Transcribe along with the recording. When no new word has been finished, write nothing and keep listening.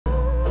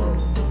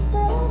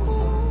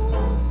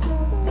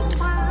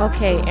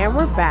Okay, and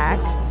we're back.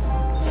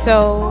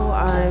 So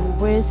I'm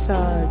with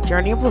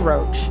Journey of the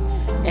Roach,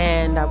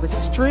 and I was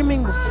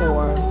streaming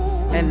before,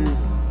 and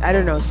I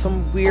don't know,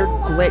 some weird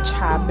glitch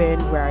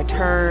happened where I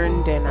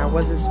turned and I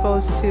wasn't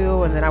supposed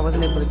to, and then I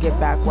wasn't able to get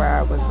back where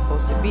I was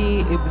supposed to be.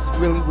 It was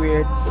really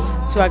weird.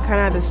 So I kind of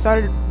had to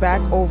start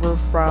back over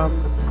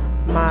from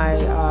my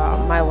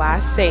my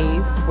last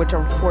save, which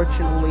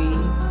unfortunately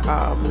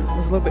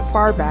was a little bit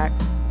far back,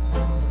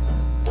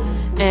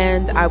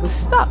 and I was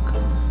stuck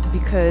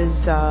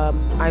because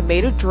I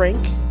made a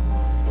drink.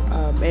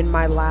 In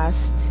my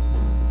last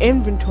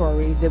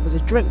inventory, there was a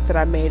drink that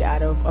I made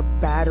out of a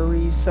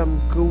battery, some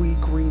gooey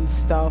green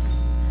stuff,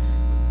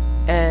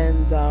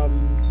 and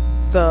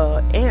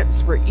the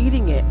ants were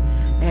eating it.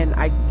 And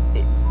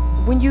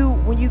when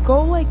you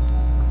go, like,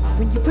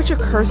 when you put your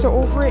cursor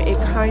over it, it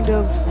kind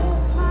of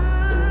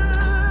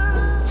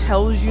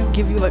tells you,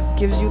 gives you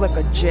like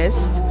a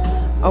gist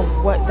of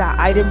what that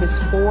item is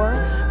for.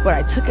 But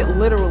I took it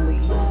literally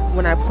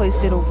when I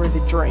placed it over the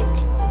drink,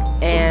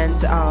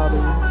 and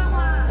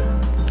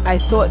I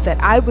thought that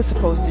I was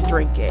supposed to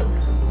drink it.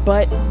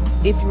 But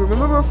if you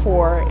remember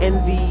before, in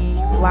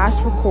the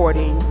last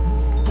recording,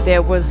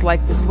 there was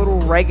like this little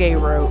reggae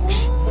roach.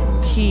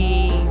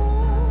 He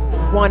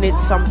wanted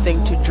something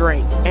to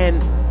drink,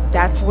 and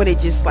that's when it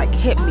just like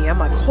hit me. I'm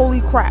like, holy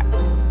crap,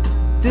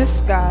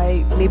 this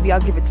guy, maybe I'll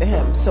give it to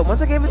him. So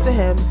once I gave it to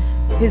him,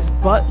 his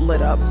butt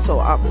lit up. So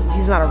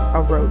he's not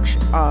a roach,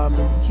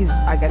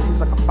 I guess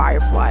he's like a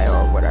firefly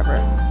or whatever.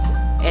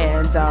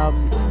 And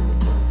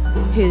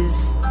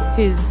his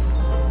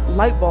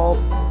light bulb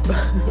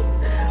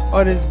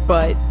on his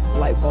butt,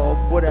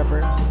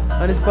 whatever,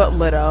 on his butt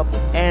lit up,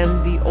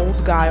 and the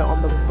old guy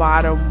on the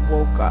bottom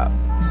woke up.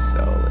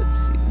 So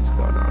let's see what's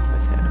going on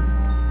with him.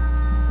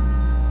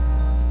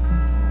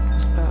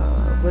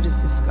 What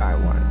does this guy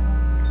want?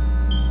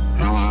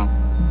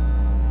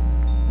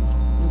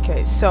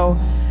 Okay, so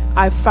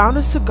I found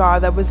a cigar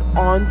that was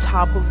on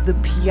top of the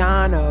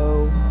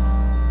piano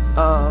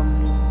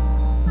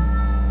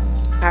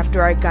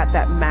after I got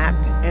that map,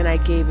 and I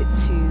gave it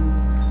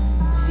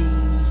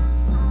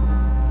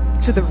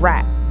to the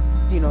rat,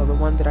 you know, the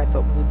one that I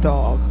thought was a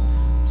dog.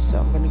 So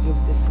I'm gonna give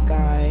this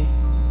guy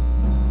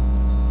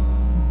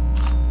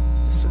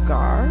the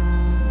cigar.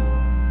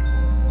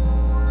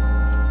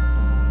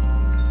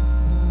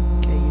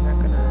 Okay, you're not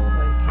gonna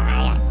like.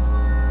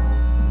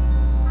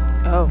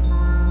 Oh,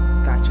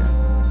 gotcha.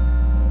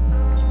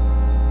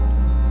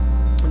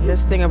 And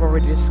this thing I've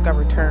already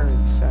discovered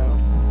turns, so.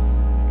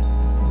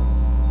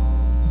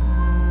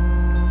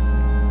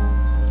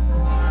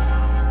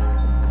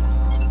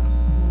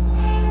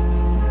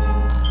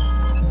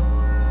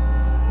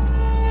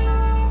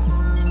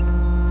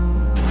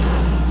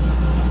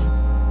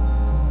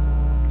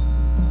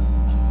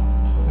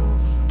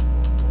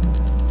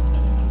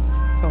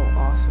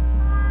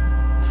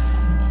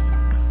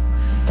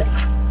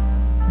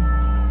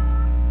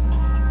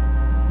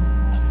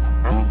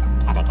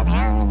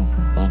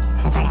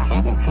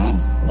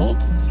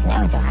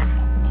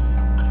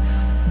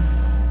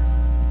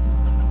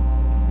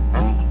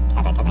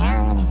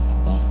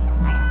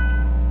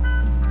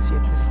 See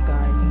if this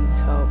guy needs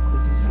help,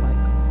 because he's like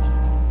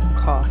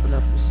coughing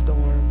up a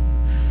storm.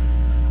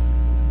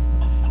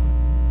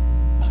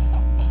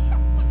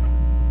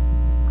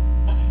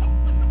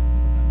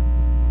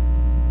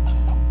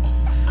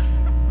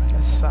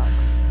 That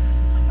sucks.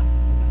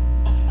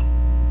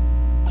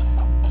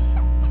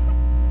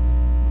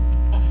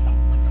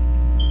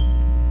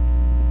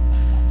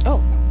 Oh,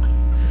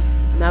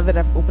 now that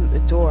I've opened the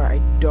door, I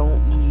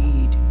don't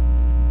need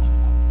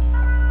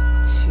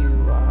to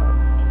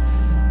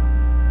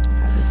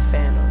have this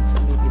fan on,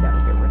 so maybe that'll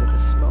get rid of the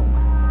smoke.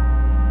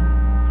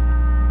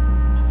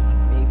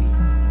 Maybe.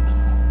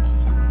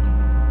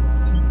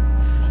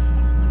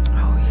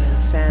 Oh yeah,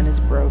 the fan is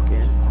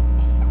broken.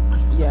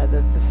 Yeah,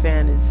 the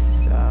fan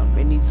is,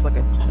 it needs like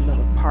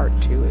another part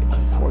to it,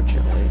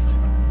 unfortunately.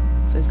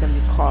 So it's gonna be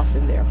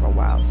coughing there for a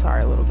while.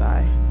 Sorry, little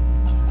guy.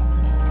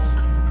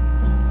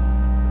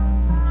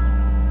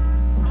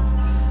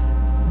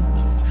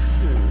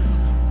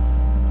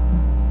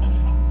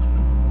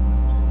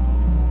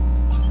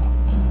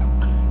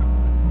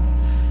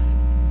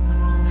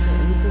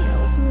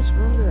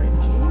 Room that I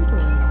need,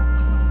 or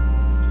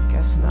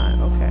guess not.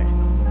 Okay.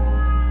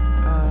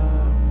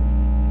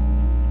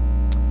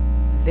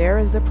 There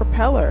is the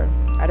propeller.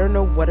 I don't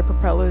know what a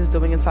propeller is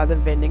doing inside the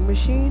vending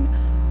machine,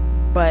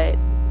 but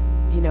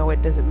you know,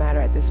 it doesn't matter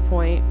at this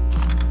point.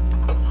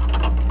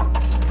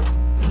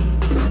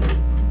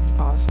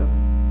 Awesome.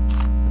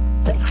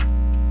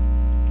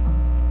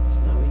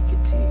 So now we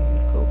get to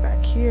go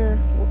back here.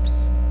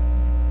 Whoops.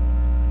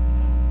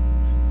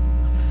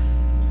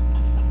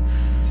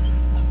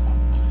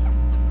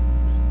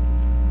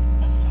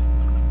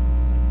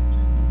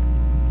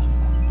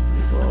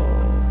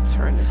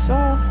 Turn this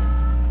off.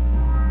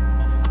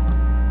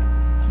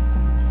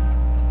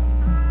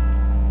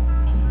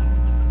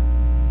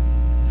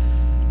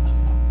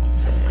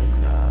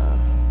 And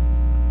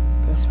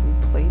guess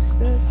replace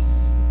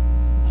this.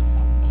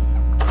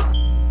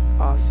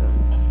 Awesome.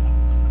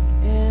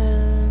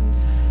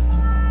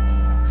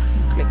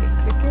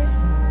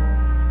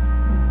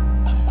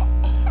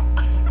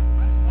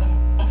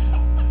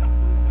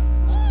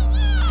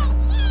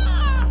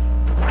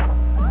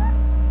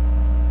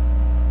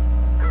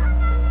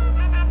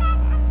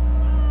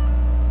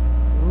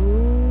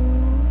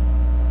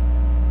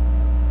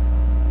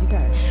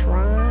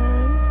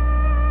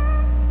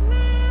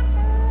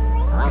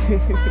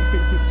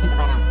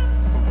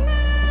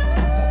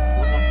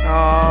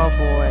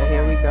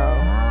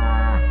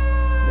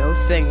 No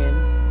singing.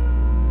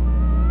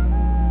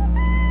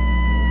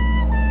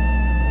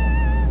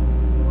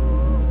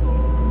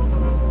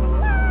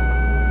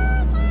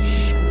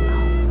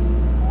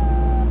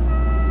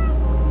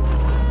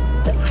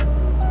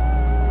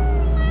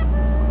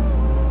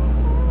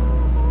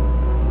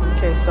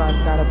 Okay, so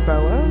I've got a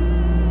boa.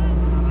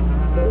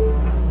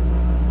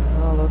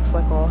 Oh, looks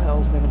like all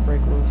hell's gonna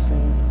break loose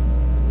soon.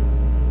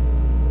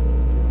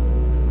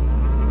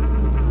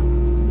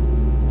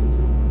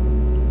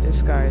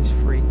 This guy is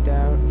freaked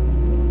out.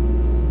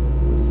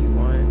 What do you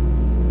want?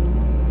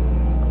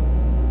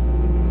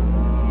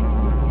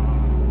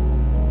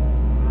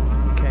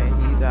 Okay,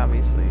 he's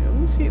obviously... Let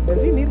me see.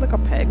 Does he need like a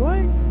peg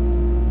leg?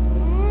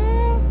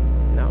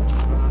 No.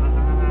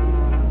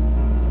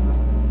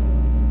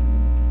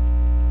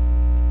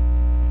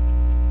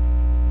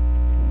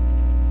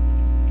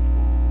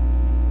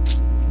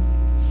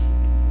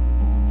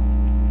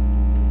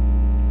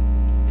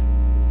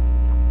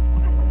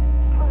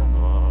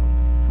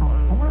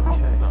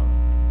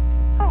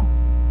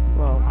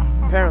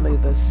 Apparently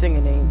the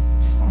singing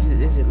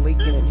isn't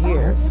leaking in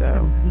here,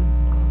 so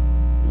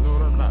let's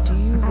see. Do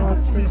you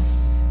want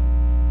this?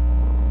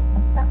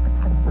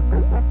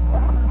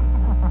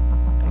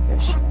 I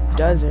guess she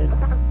doesn't.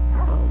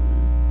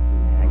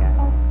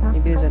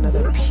 Maybe there's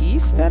another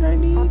piece that I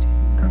need?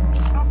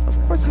 Of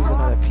course there's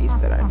another piece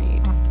that I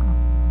need.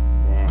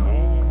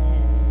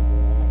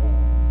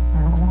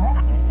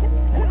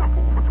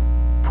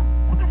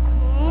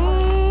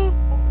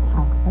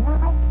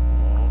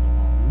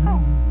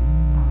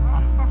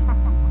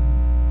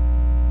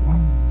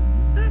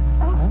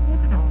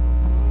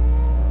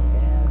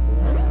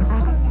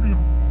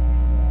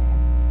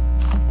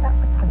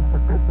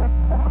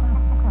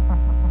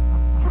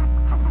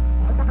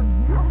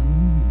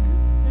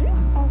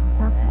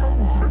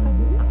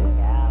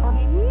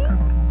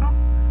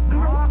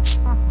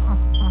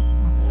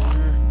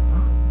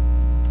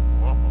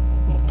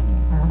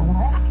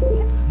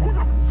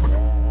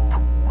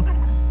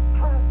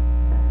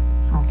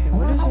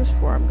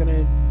 For? I'm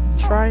gonna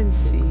try and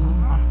see.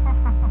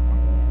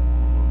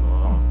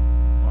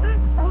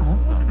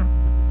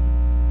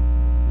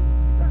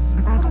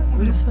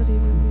 What does that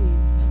even mean?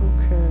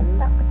 Okay.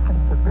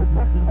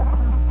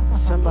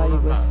 Somebody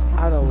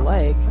without a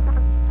leg.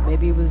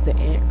 Maybe it was the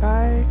ant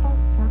guy.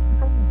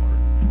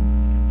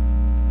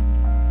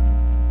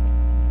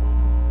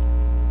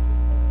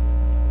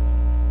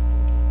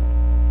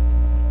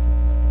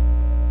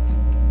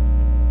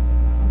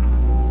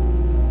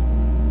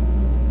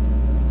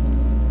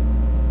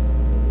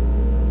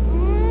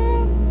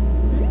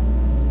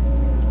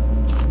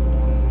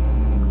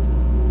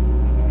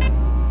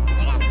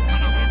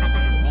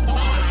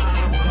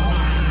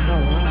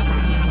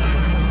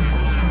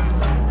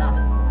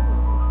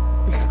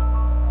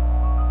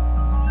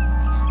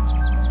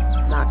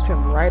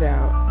 Him right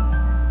out.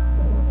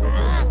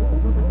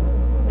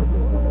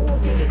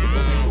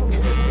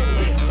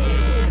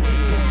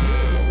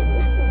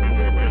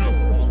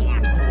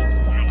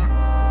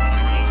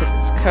 Took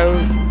his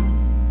coat.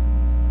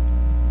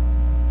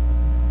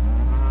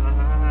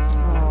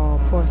 Oh,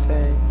 poor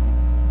thing.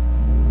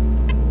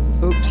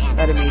 Oops,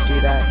 I didn't mean to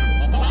do that.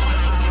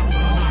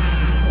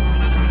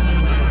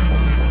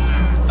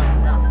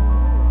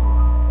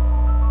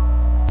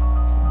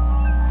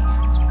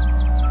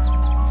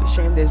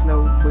 Shame there's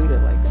no way to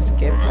like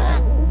skip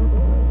that.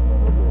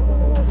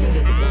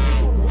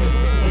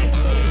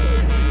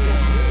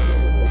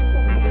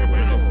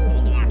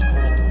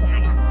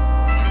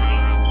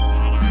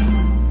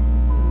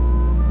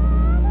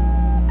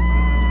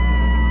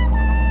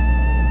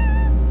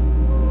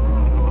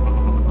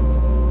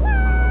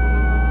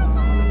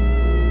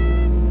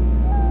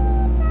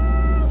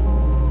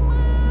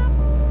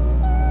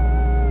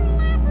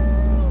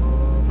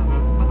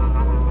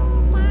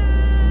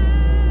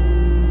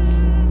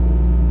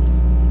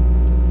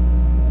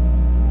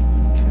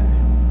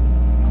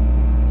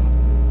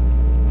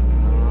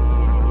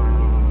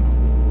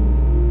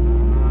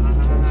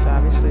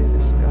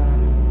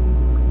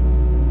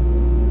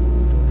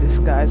 This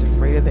guy's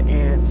afraid of the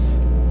ants.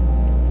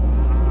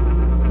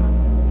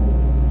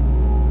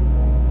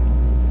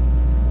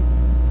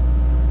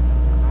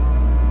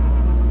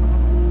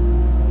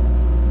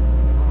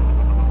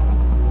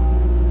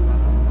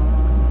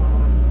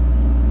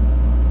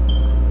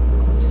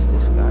 What does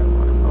this guy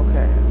want?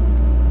 Okay.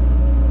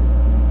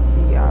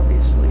 He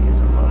obviously is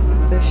in love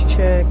with this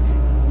chick.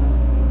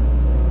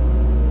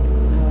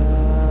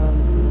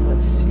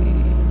 Let's see.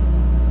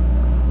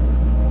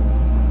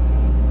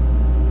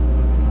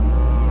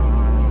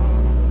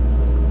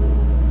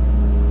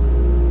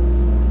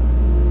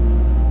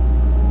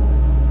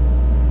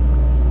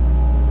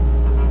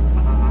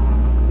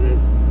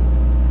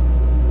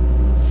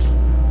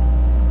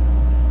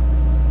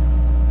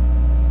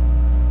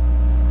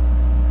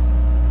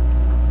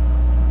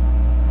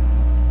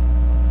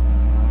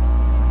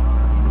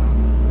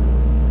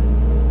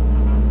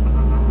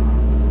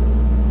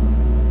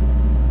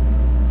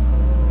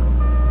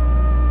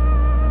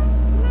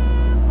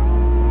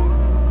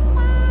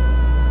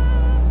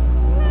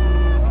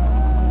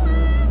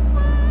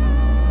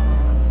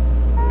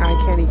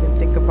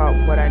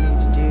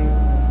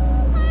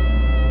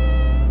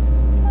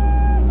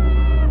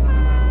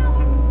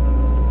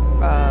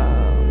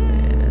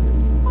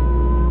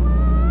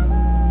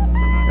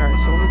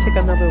 Alright, so let me take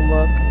another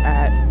look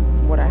at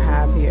what I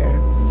have here.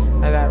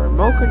 I got a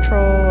remote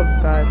control,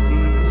 I've got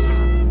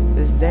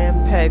this damn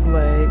peg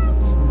leg,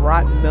 some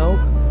rotten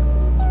milk,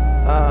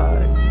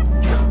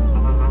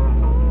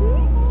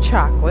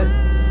 chocolate,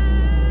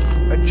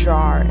 a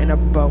jar, and a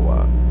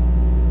boa.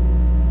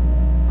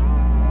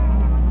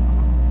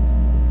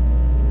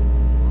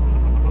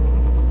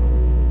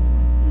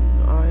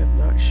 I am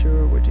not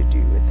sure what to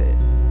do with it.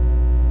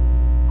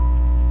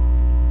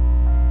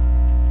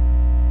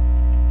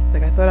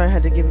 Like, I thought I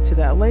had to give it to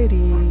that lady,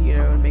 you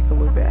know, and make her a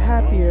little bit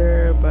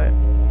happier, but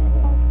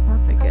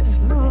I guess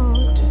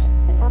not.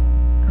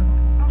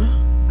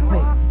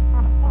 Wait.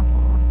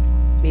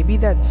 Maybe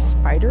that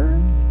spider?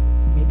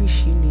 Maybe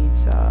she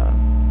needs,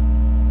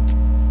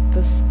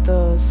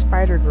 the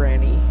spider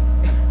granny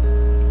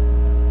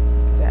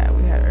that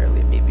we had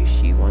earlier. Maybe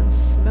she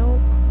wants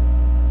milk?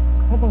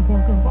 Okay.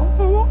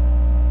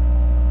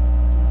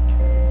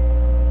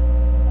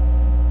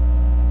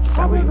 Is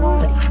that what you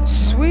want?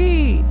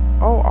 Sweet!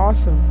 Oh,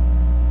 awesome.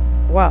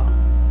 Well,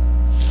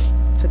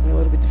 took me a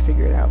little bit to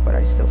figure it out, but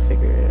I still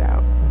figured it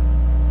out.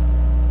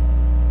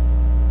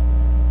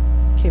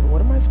 Okay, but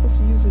what am I supposed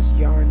to use this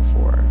yarn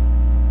for?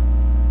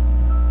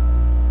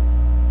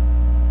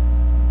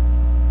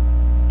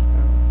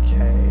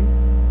 Okay.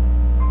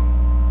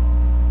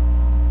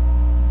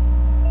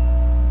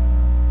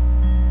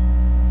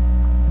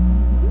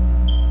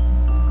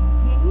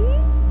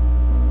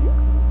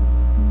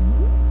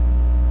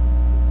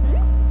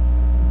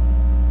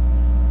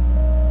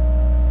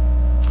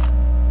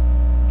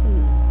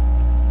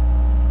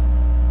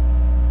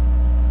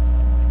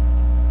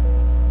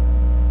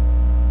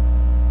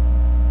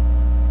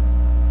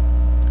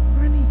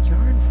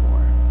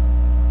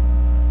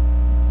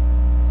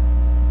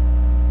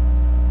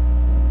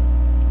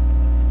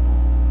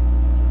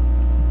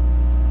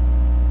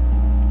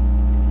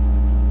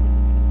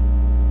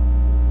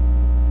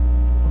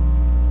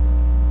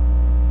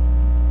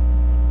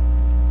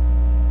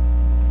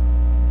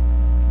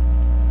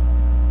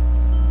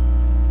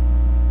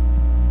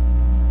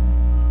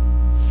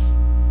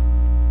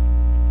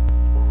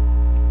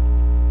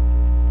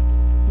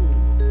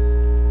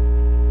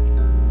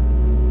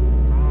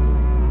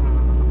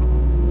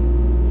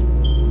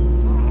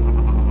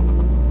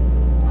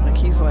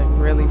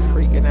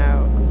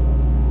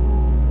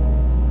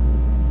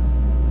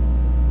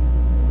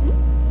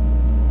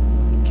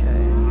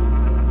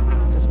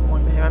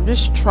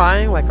 Just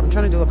trying, like I'm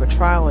trying to do like a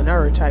trial and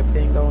error type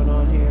thing going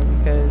on here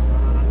because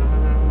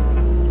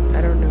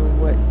I don't know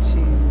what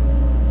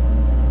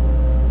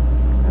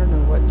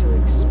to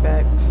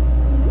expect.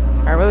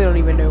 I really don't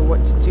even know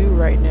what to do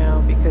right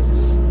now because it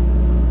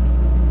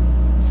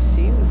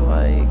seems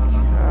like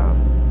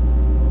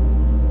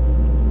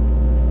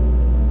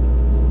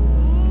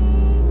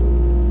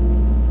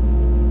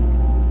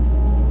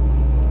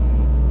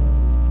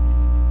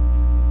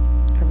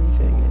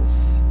everything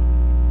is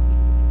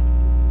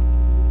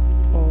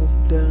all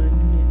done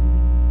and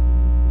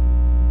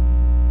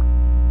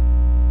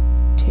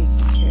taken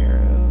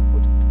care of.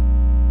 What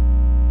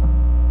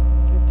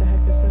the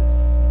heck is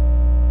this?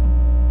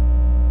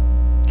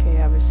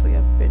 Okay, obviously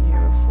I've been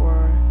here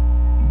before.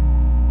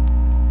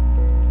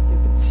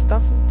 They've been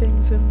stuffing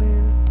things in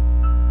there.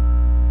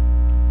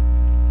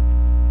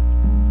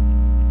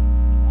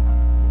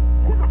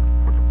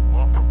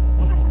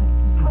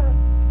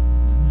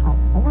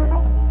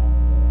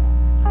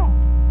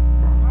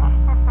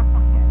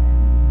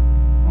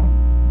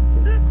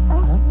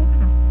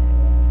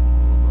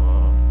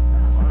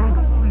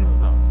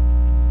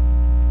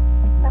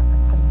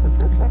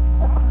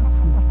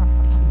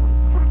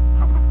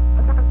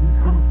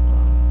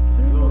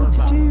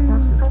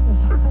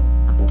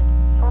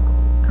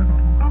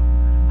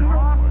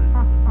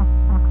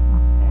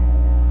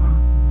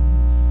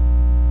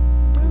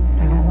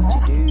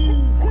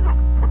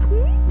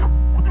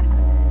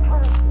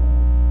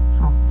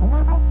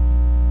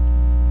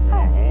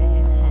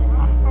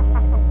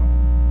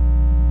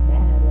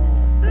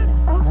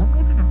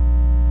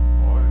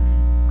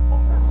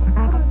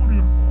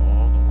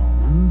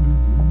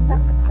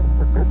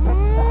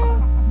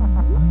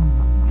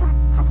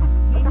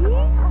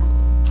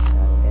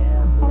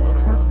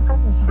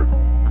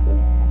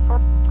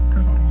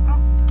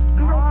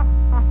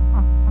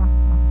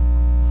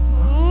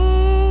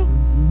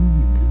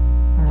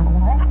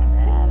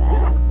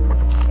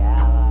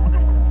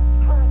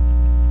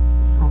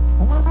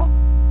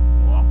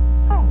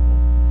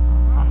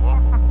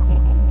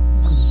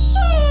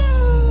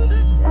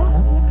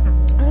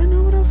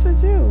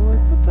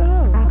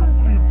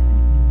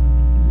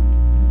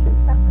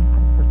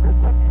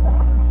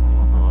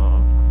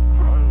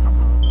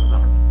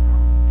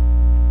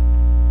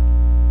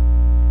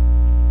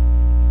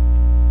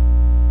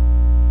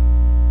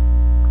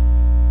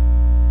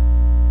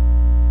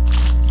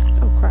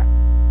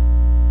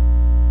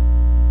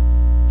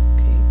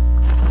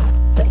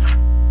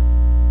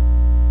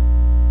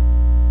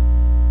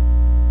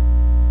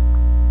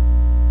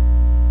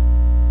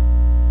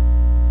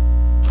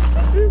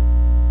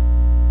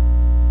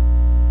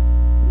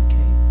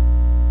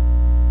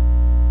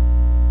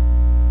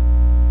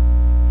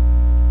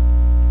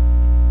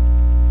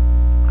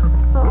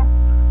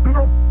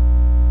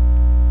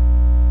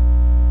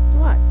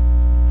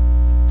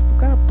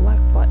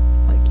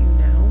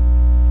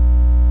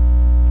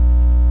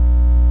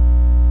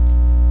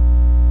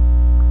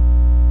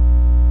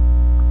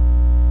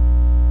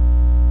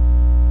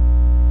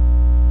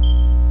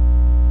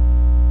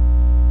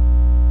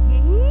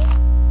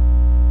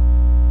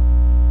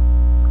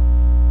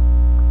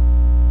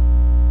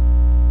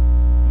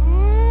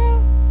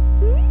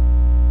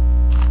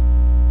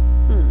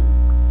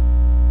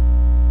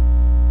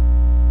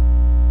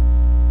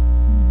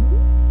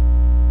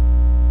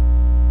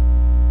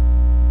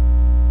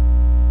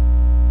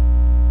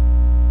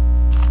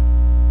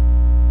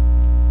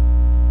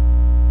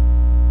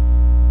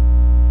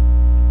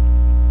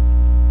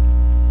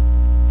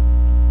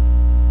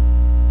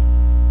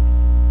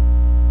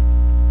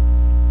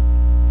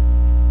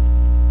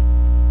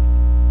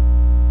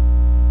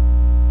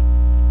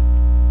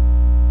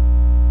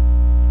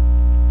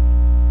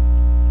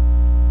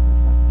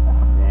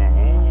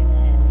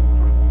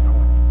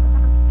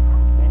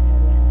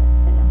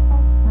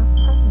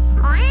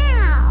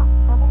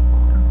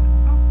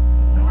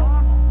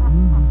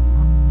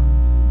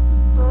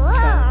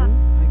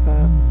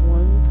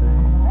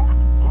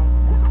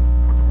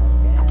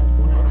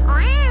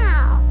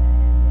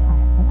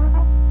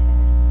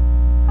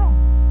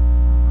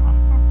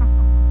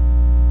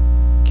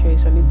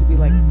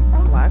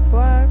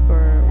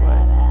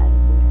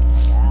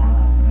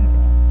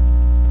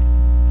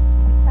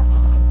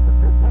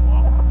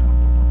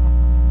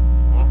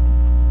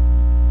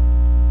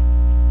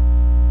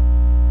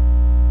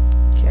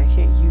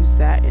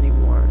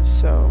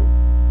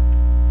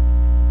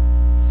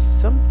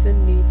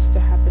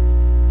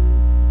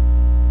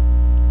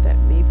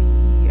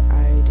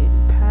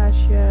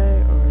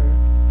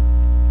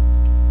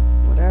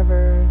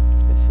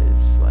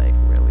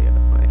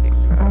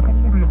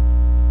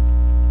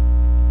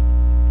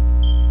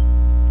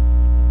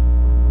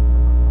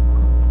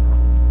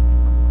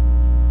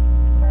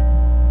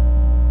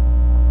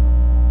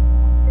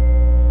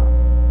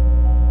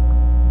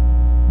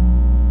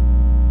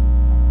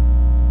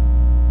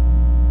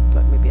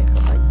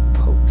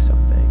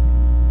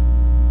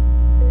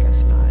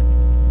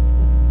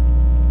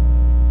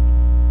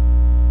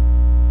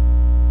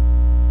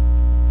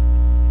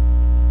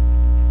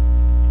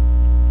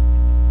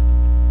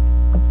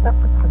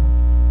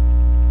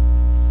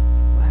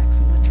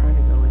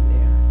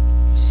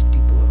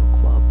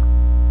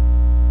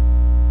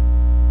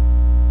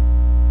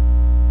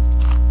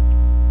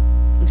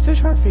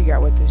 trying to figure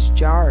out what this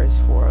jar is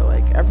for.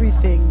 Like,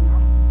 everything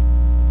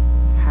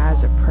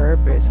has a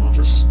purpose. I'm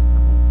just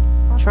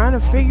trying to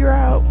figure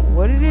out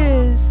what it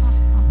is.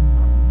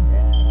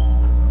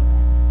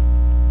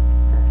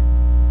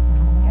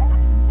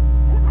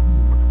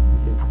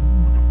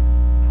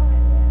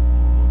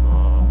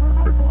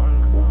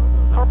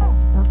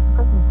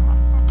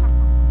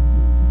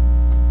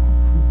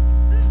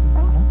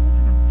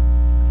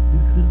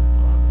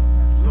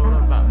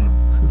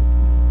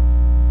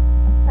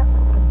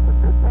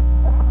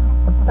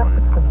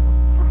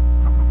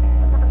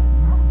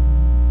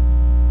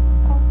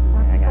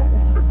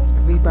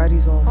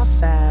 Everybody's all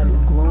sad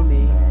and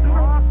gloomy.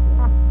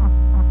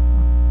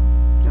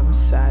 I'm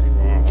sad and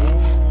gloomy.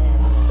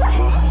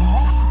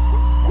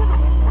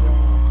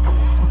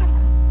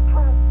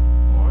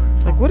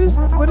 Like, what is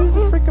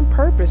the freaking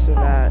purpose of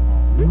that?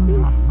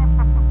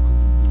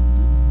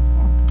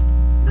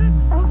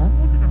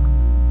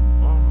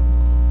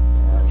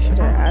 Should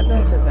I add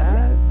that to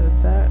that? Does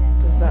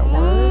that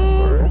work?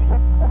 Or?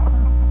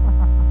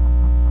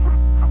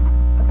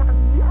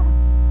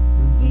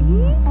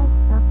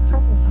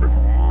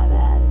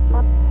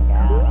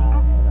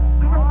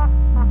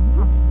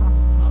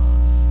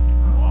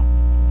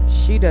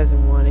 She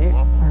doesn't want it.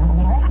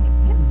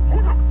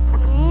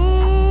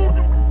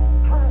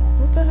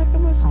 What the heck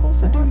am I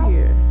supposed to do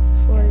here?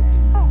 It's like,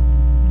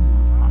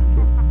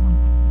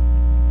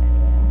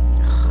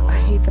 I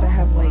hate that I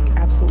have like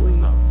absolutely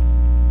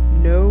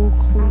no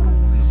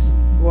clues.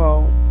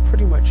 Well,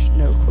 pretty much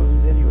no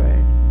clues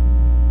anyway.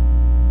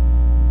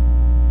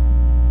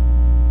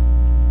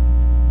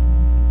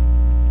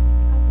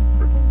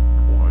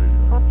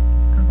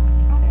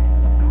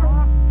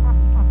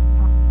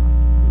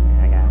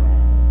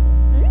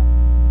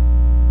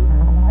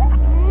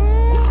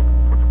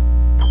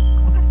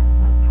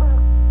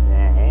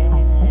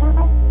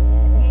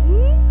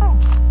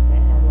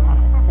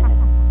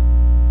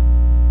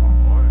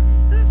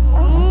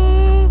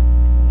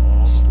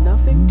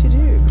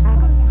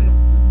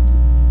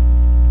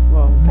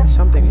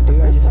 Something to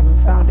do, I just haven't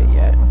found it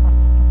yet.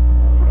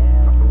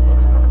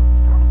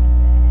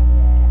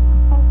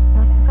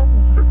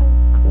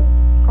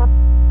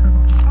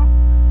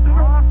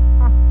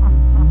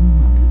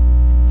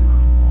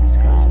 These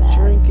guys are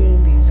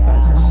drinking, these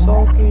guys are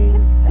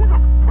sulking.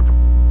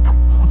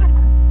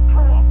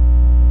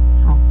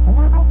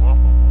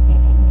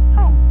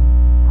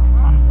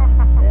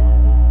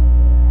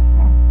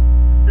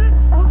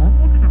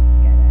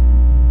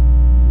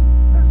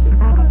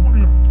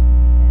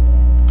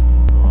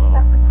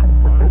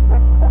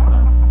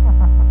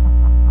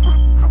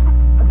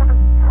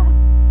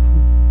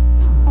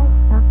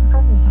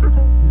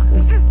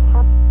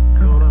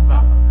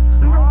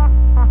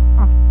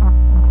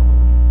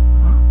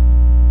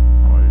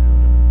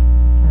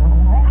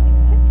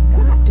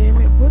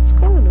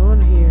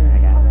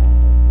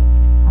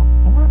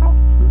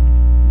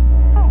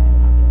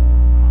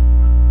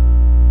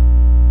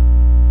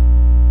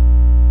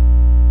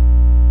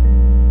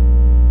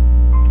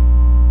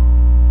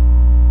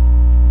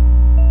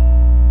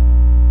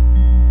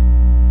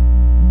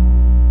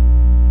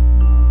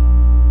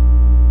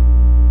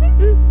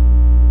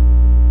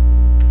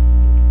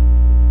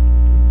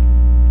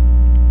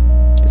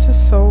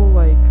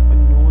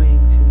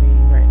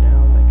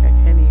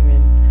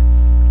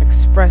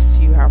 Express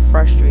to you how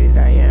frustrated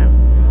I am.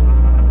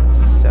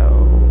 So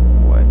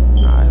what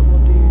I will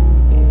do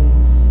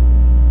is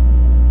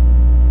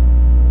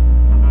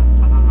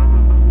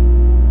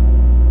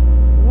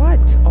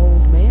what,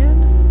 old man?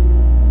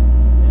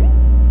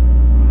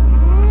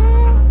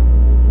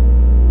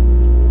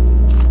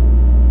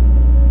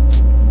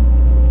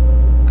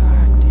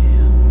 God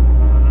damn.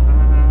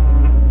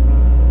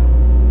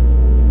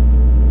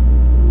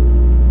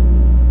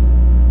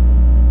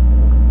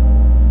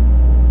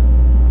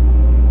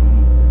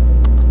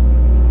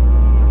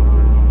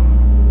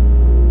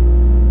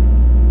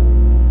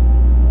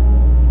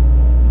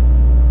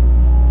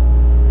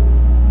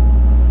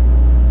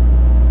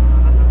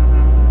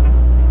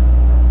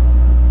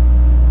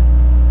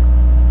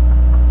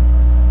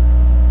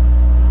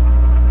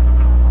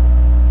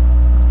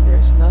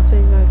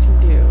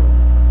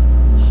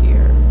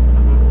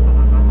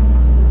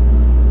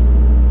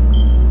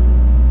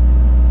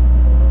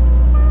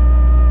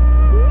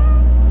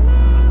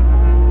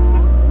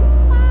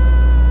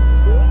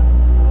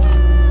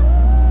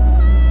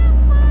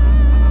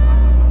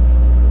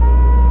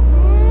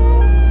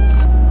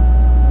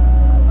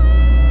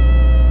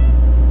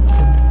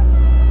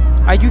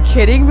 Are you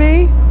kidding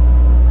me?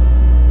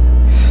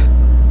 It's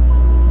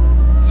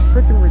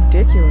freaking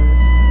ridiculous.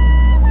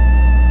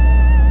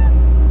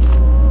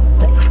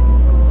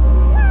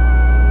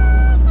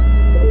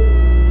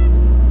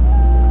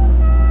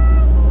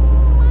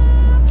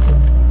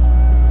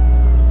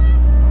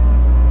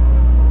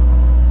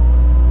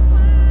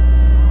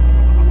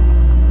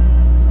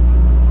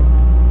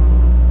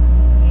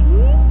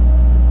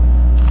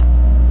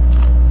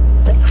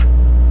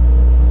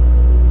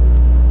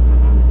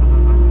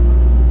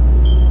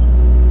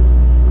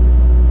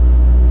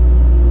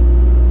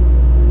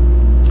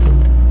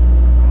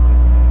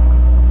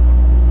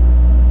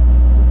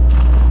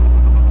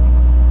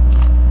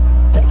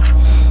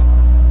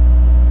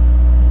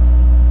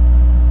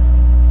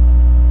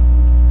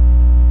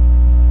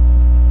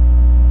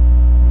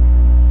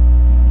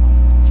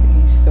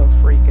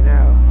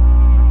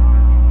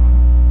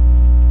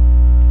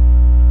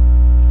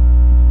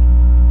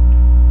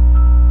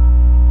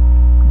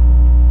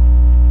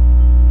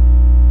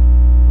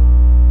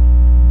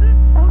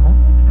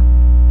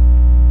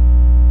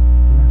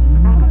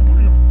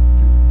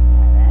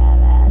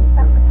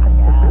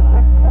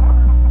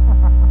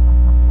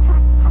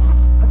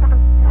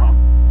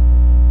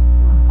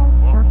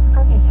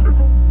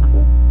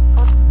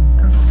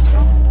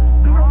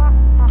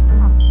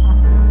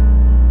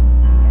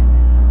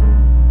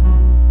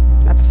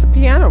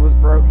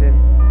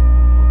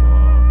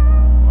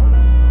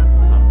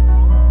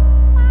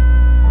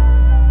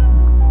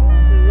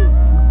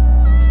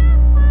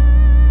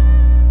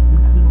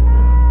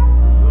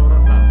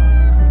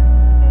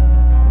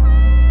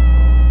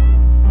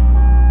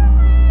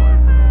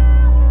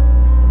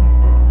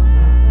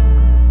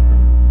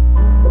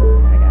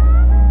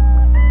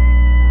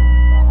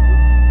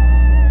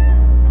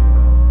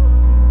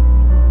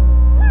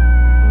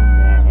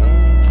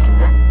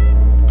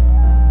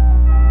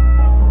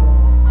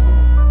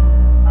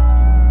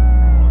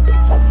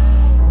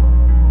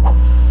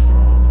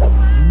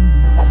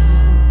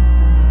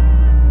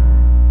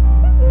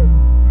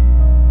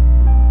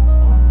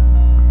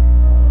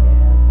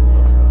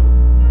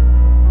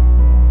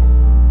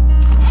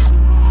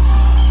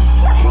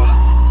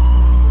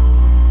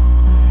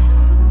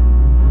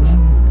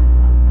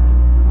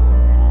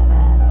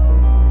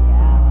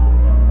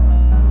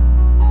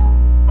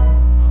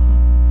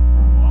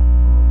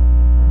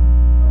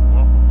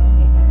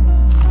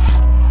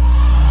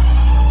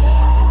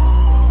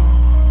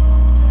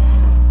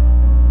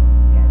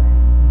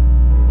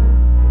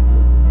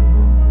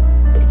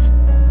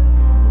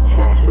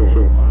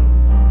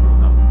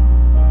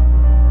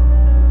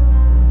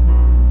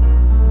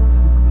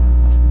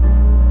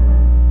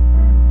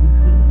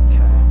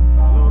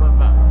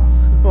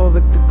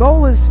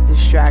 is to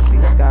distract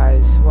these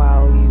guys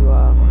while you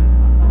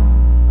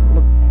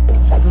look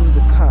through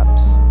the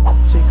cups.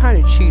 So you're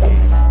kind of cheating.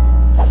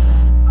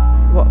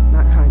 Well,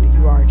 not kind of,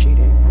 you are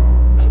cheating.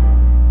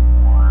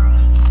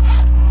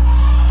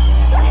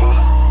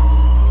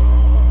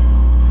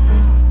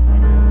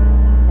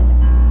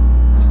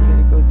 So you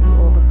gotta go through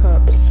all the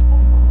cups.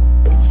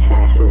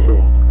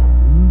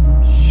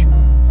 Shoot.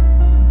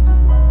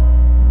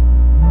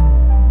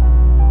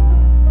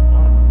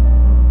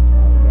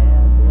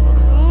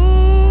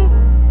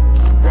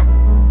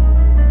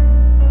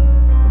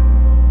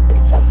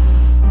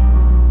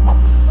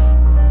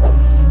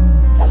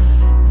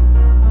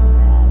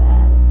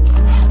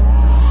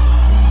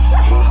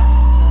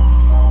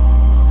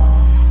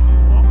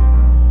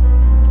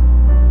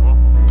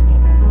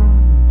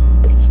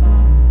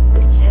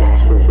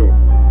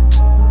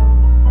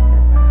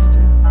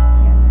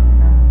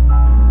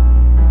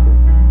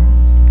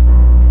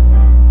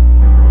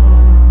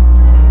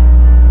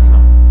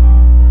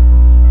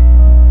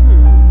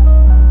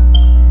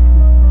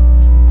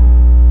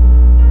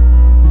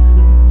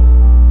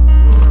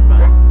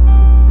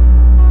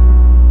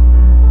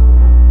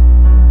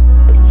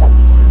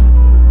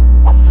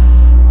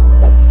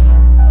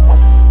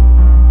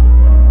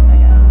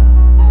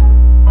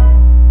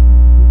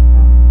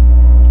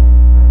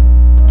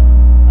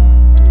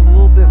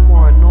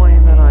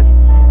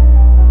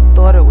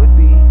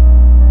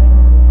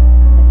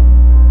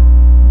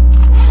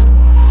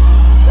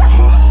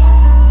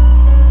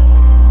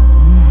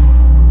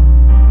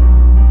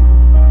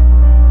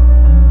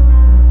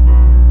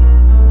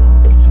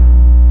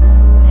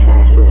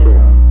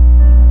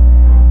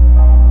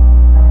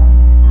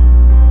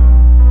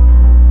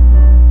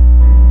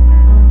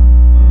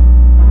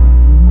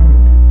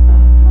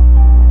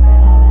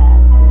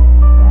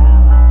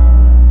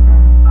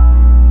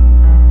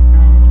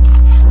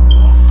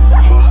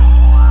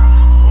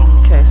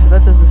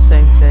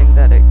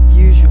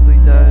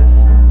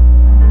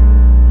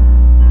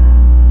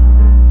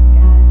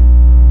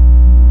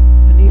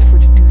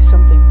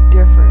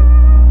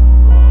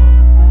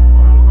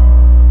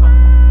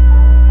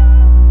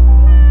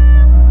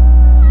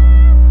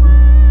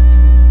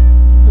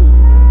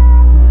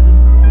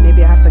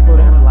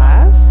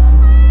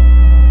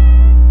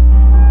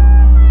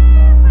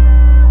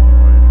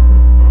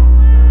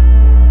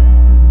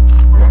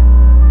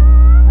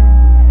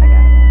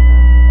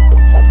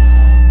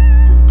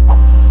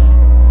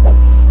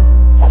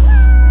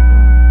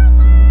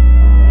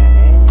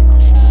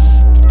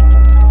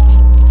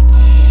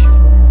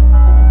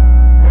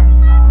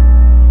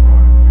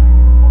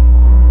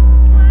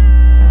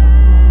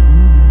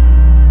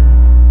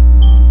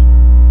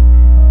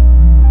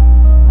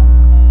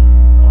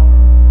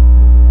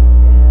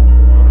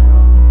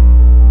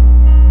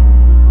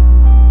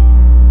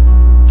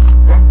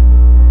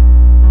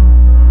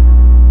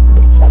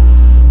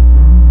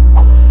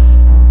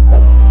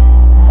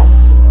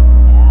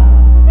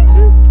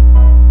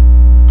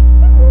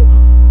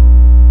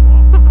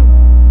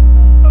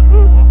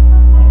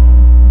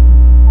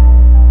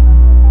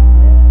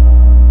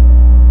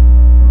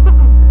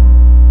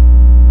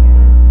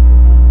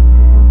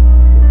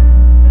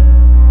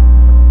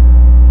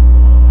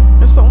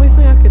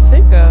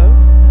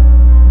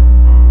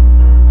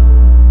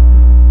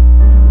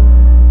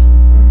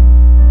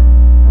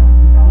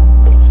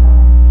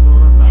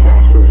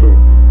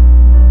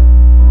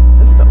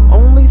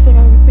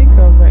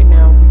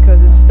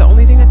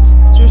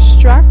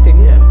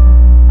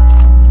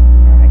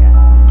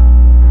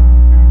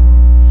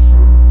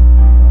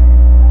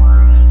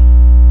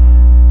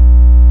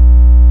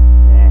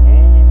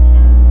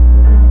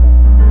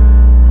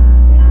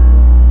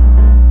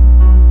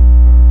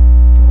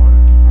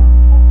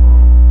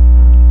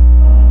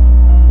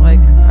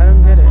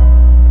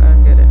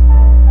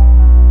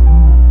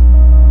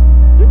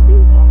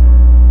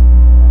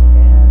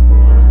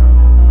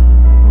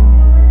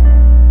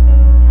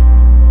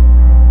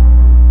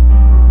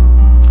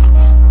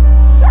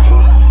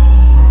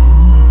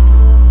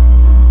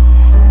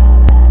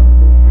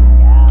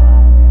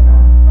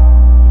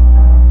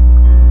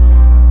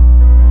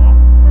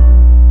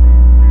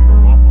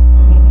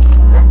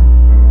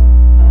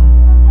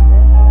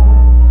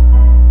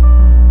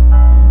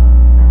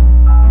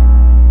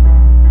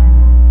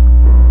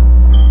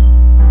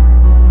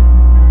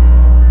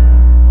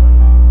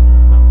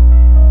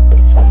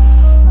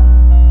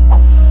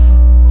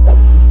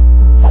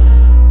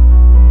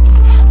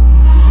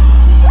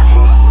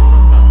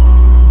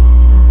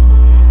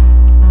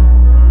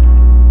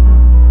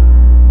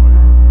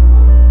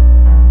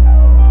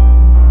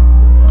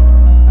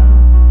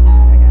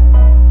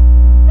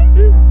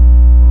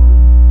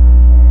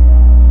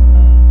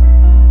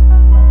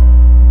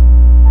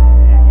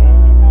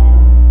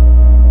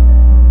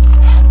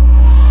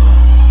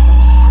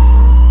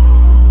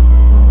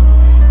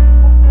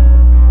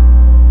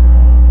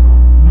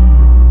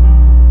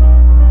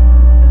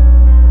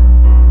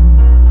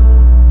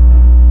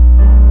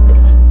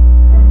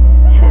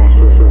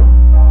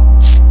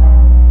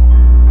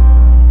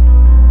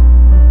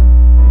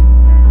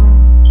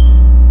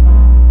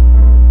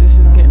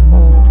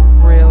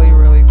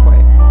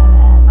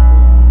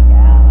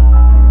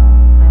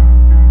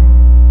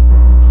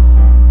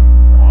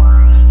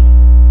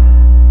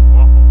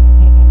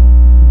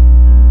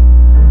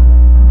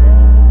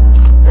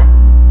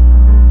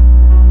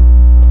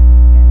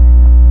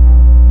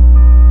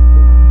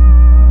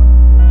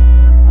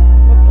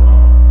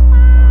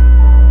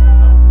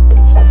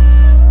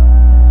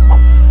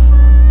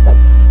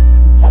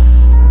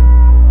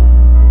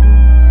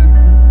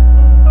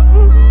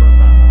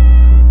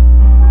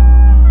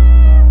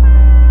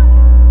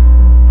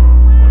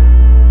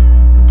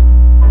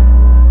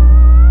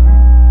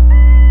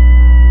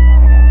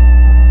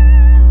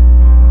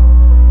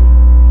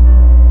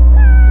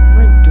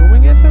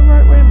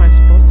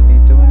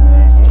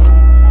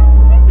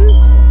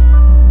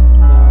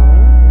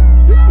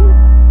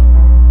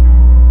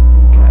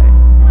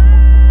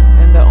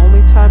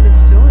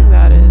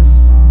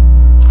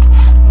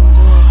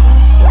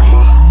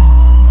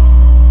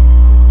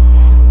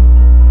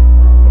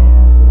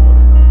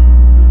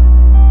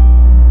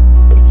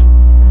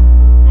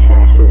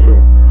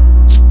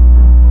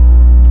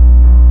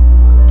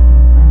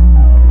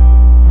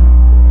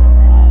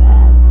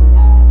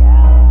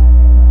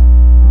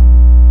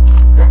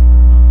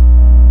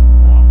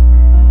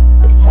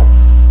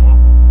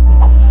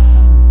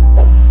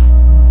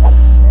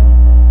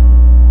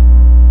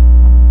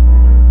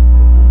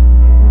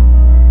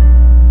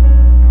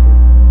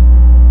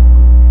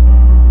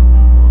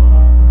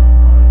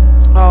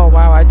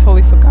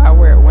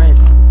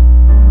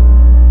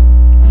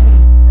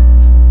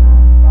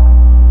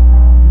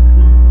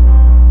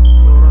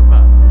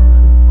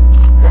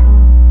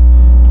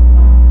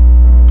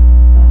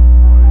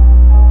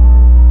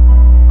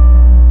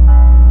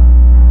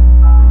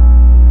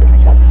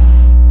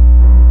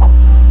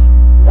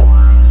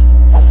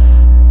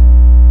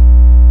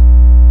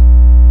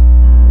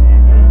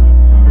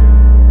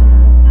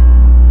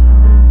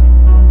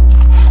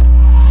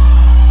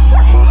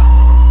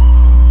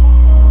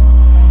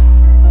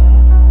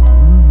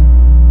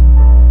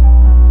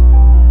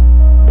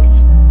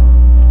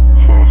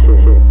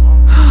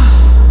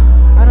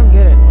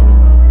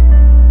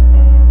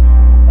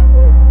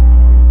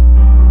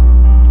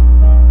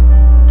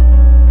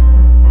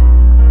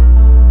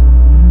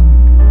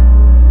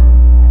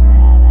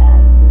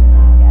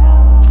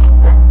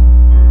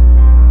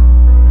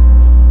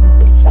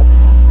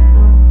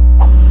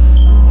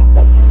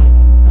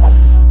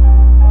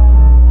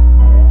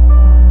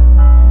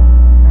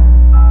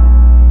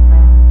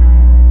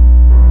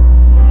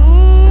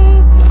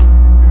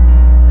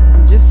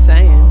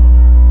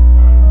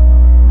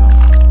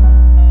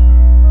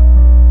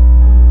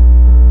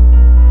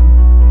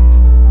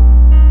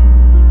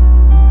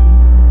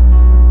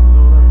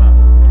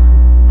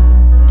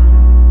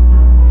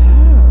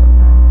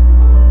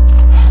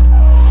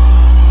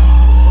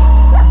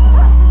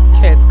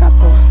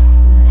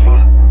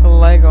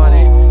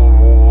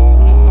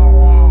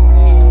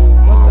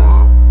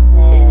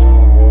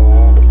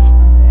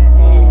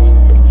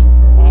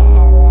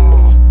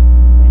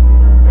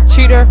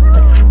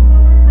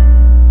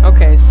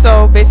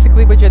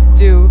 basically what you had to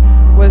do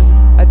was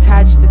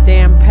attach the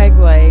damn peg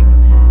leg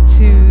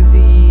to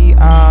the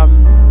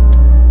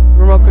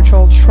remote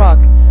control truck,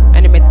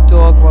 and it made the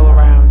dog roll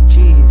around.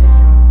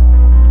 Jeez.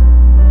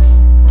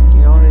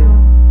 You know,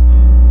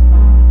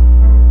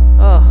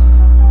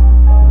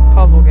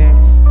 puzzle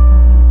games.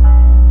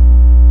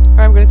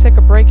 Alright, I'm gonna take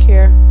a break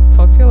here.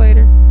 Talk to you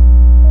later.